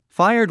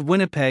Fired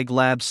Winnipeg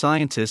lab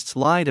scientists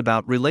lied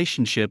about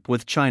relationship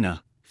with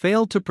China,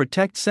 failed to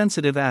protect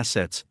sensitive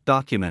assets,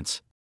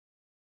 documents.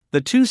 The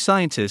two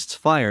scientists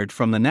fired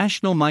from the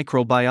National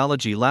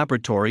Microbiology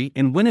Laboratory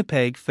in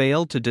Winnipeg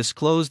failed to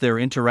disclose their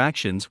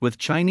interactions with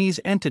Chinese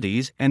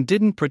entities and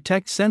didn't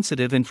protect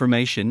sensitive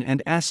information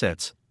and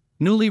assets,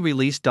 newly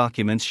released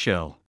documents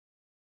show.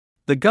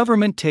 The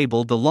government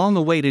tabled the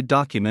long-awaited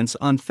documents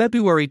on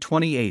February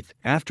 28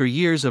 after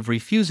years of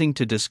refusing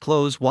to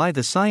disclose why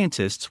the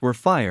scientists were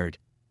fired,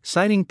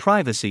 citing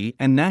privacy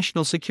and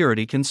national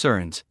security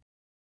concerns.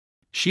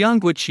 Xiang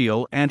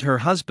Guiqiu and her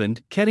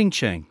husband, Keding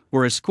Cheng,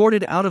 were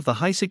escorted out of the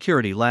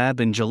high-security lab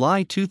in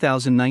July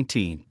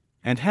 2019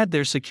 and had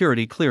their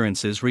security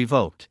clearances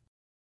revoked.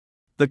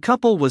 The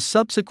couple was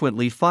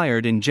subsequently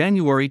fired in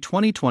January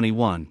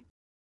 2021.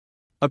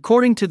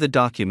 According to the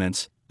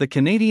documents, the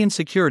Canadian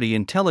Security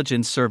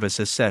Intelligence Service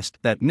assessed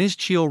that Ms.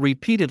 Chiu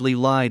repeatedly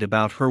lied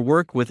about her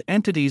work with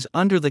entities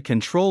under the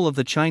control of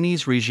the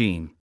Chinese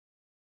regime.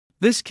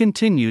 This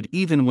continued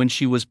even when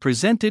she was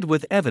presented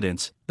with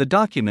evidence, the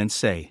documents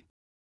say.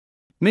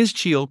 Ms.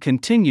 Chiu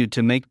continued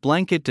to make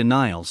blanket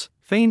denials,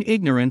 feign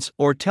ignorance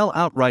or tell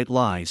outright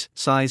lies,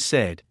 SIS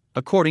said,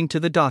 according to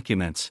the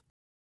documents.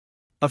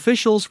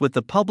 Officials with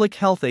the Public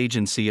Health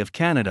Agency of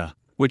Canada,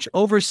 which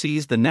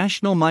oversees the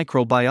National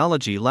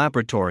Microbiology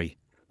Laboratory,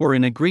 were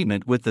in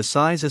agreement with the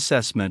SIS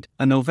assessment,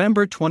 a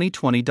November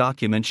 2020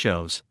 document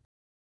shows.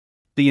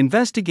 The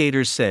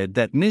investigators said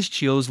that Ms.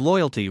 Chiu's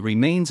loyalty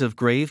remains of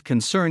grave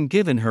concern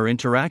given her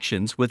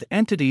interactions with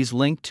entities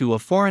linked to a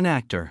foreign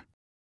actor.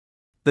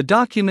 The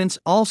documents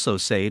also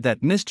say that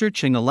Mr.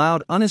 Cheng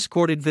allowed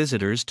unescorted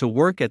visitors to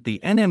work at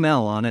the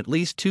NML on at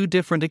least 2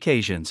 different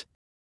occasions.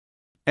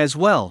 As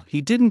well,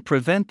 he didn't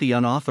prevent the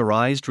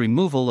unauthorized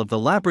removal of the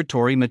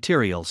laboratory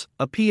materials,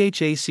 a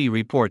PHAC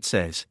report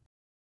says.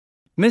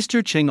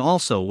 Mr. Cheng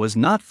also was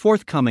not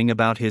forthcoming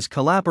about his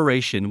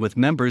collaboration with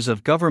members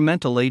of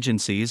governmental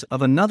agencies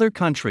of another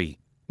country,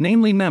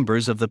 namely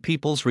members of the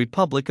People's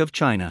Republic of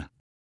China.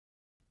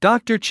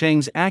 Dr.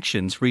 Cheng's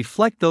actions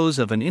reflect those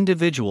of an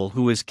individual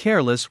who is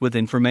careless with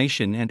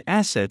information and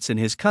assets in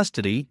his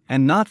custody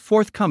and not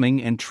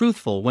forthcoming and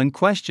truthful when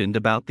questioned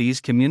about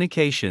these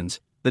communications,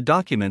 the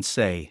documents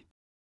say.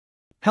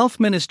 Health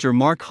Minister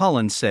Mark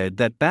Holland said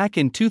that back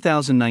in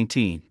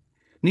 2019,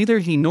 neither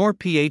he nor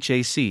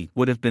PHAC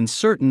would have been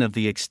certain of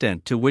the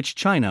extent to which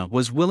China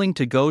was willing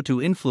to go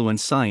to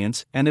influence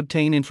science and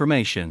obtain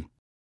information.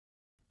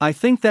 I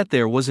think that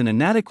there was an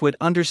inadequate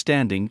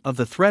understanding of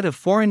the threat of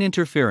foreign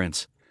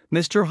interference,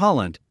 Mr.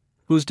 Holland,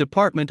 whose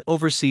department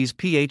oversees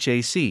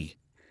PHAC,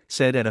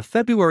 said at a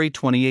February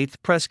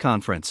 28 press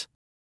conference.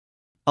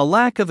 A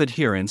lack of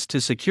adherence to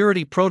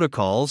security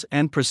protocols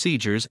and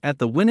procedures at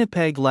the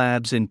Winnipeg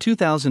labs in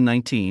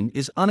 2019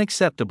 is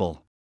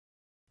unacceptable.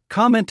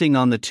 Commenting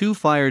on the two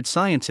fired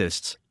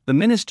scientists, the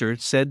minister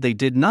said they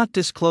did not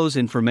disclose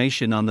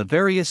information on the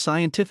various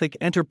scientific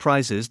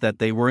enterprises that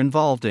they were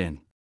involved in.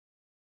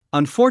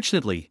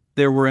 Unfortunately,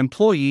 there were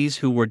employees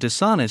who were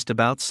dishonest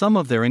about some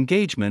of their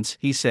engagements,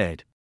 he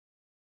said.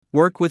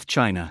 Work with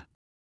China.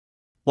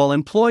 While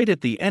employed at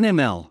the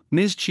NML,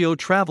 Ms. Chiu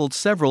traveled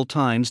several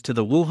times to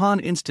the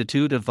Wuhan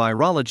Institute of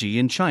Virology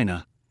in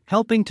China,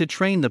 helping to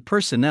train the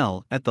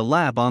personnel at the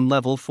lab on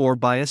level 4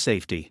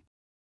 biosafety.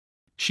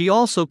 She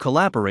also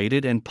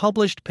collaborated and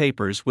published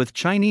papers with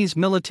Chinese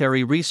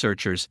military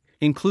researchers,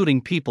 including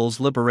People's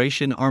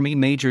Liberation Army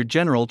Major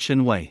General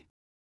Chen Wei.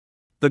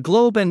 The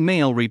Globe and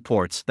Mail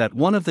reports that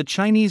one of the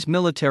Chinese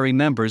military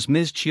members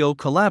Ms. Chiu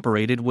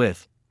collaborated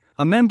with,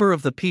 a member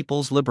of the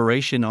People's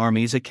Liberation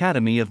Army's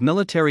Academy of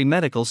Military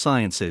Medical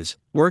Sciences,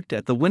 worked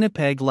at the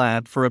Winnipeg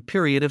lab for a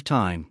period of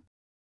time.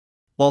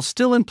 While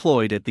still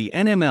employed at the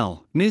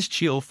NML, Ms.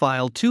 Chiu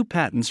filed 2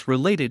 patents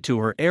related to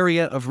her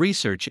area of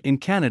research in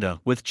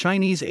Canada with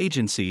Chinese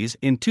agencies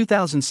in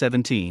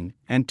 2017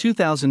 and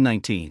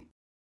 2019.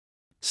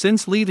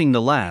 Since leaving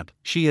the lab,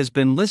 she has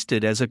been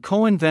listed as a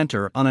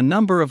co-inventor on a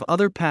number of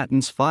other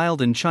patents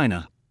filed in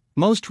China,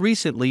 most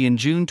recently in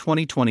June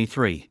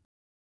 2023.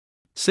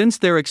 Since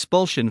their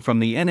expulsion from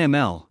the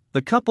NML,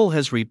 the couple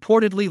has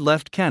reportedly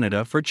left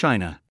Canada for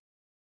China.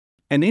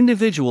 An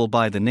individual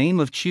by the name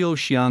of Chiu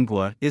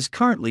Xianghua is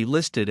currently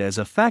listed as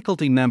a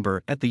faculty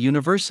member at the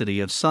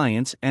University of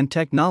Science and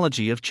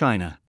Technology of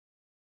China.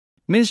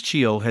 Ms.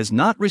 Chiu has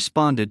not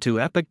responded to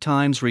Epoch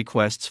Times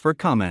requests for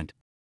comment.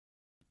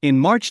 In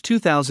March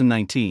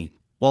 2019,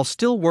 while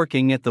still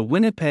working at the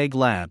Winnipeg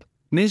lab,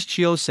 Ms.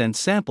 Chiu sent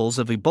samples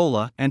of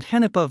Ebola and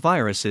Henipa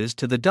viruses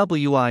to the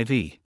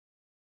WIV.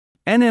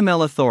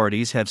 NML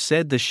authorities have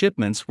said the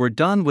shipments were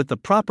done with the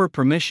proper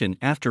permission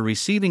after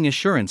receiving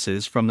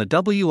assurances from the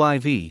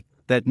WIV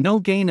that no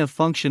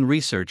gain-of-function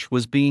research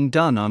was being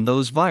done on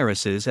those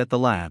viruses at the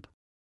lab.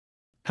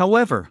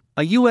 However,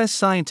 a U.S.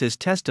 scientist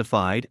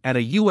testified at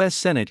a U.S.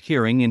 Senate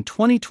hearing in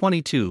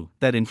 2022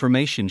 that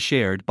information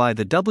shared by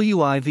the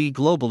WIV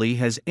globally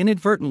has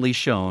inadvertently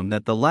shown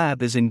that the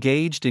lab is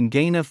engaged in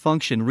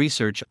gain-of-function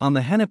research on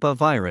the Henipa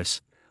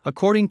virus,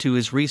 according to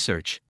his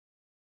research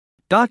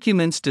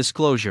documents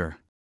disclosure.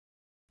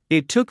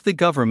 It took the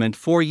government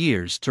 4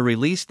 years to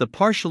release the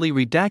partially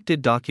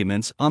redacted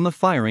documents on the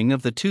firing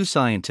of the two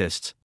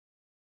scientists.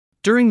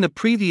 During the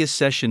previous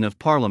session of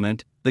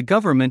Parliament, the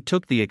government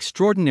took the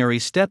extraordinary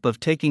step of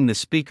taking the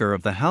Speaker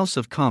of the House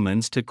of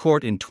Commons to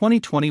court in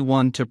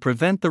 2021 to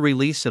prevent the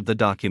release of the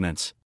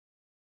documents.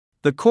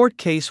 The court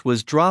case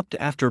was dropped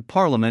after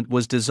Parliament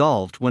was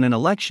dissolved when an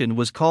election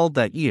was called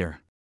that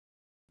year.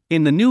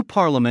 In the new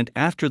Parliament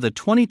after the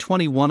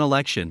 2021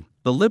 election,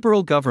 the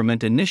Liberal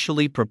government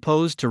initially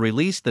proposed to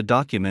release the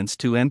documents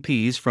to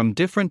MPs from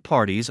different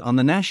parties on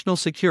the National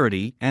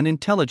Security and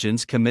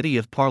Intelligence Committee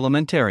of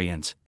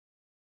Parliamentarians.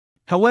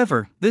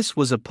 However, this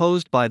was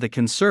opposed by the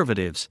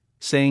Conservatives,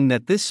 saying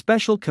that this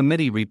special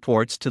committee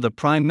reports to the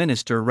Prime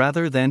Minister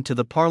rather than to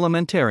the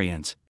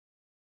parliamentarians.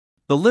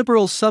 The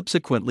Liberals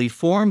subsequently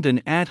formed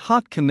an ad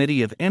hoc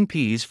committee of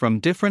MPs from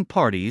different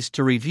parties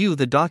to review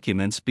the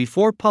documents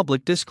before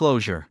public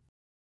disclosure.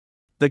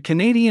 The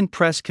Canadian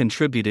press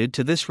contributed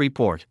to this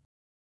report.